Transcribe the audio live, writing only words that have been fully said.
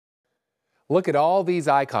Look at all these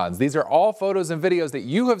icons. These are all photos and videos that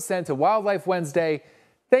you have sent to Wildlife Wednesday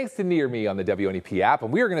thanks to Near Me on the WNEP app.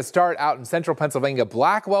 And we are going to start out in central Pennsylvania,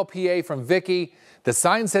 Blackwell, PA from Vicky. The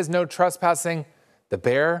sign says no trespassing. The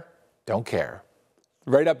bear don't care.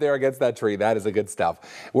 Right up there against that tree. That is the good stuff.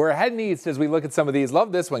 We're heading east as we look at some of these.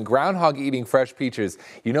 Love this one. Groundhog eating fresh peaches.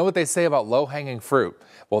 You know what they say about low-hanging fruit?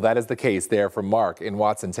 Well, that is the case there from Mark in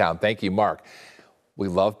Watsontown. Thank you, Mark. We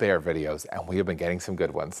love bear videos, and we have been getting some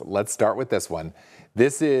good ones. Let's start with this one.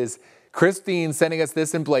 This is Christine sending us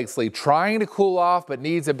this in Blakesley, trying to cool off but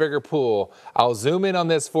needs a bigger pool. I'll zoom in on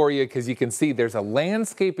this for you because you can see there's a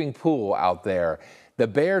landscaping pool out there. The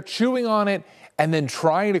bear chewing on it and then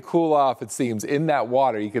trying to cool off, it seems, in that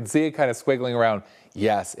water. You can see it kind of squiggling around.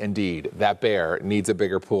 Yes, indeed, that bear needs a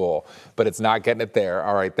bigger pool, but it's not getting it there.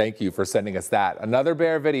 All right, thank you for sending us that. Another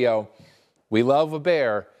bear video. We love a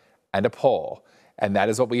bear and a pole. And that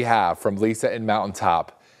is what we have from Lisa in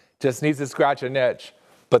Mountaintop. Just needs to scratch an itch,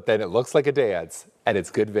 but then it looks like a dance, and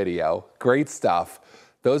it's good video. Great stuff.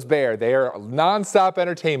 Those bear, they are nonstop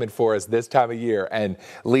entertainment for us this time of year, and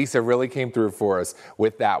Lisa really came through for us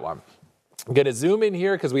with that one. I'm going to zoom in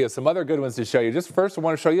here because we have some other good ones to show you. Just first, I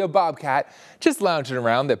want to show you a bobcat just lounging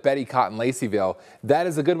around that Betty caught in Laceyville. That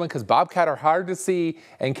is a good one because bobcat are hard to see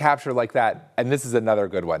and capture like that. And this is another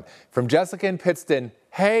good one. From Jessica in Pittston,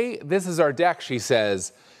 hey, this is our deck, she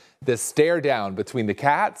says. The stare down between the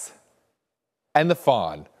cats and the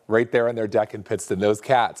fawn right there on their deck in Pittston. Those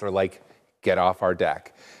cats are like, get off our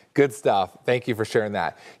deck. Good stuff. Thank you for sharing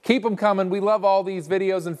that. Keep them coming. We love all these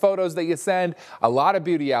videos and photos that you send. A lot of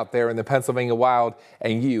beauty out there in the Pennsylvania wild,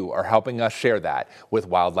 and you are helping us share that with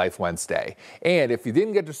Wildlife Wednesday. And if you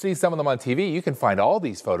didn't get to see some of them on TV, you can find all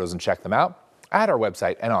these photos and check them out at our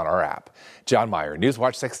website and on our app. John Meyer,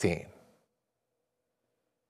 Newswatch 16.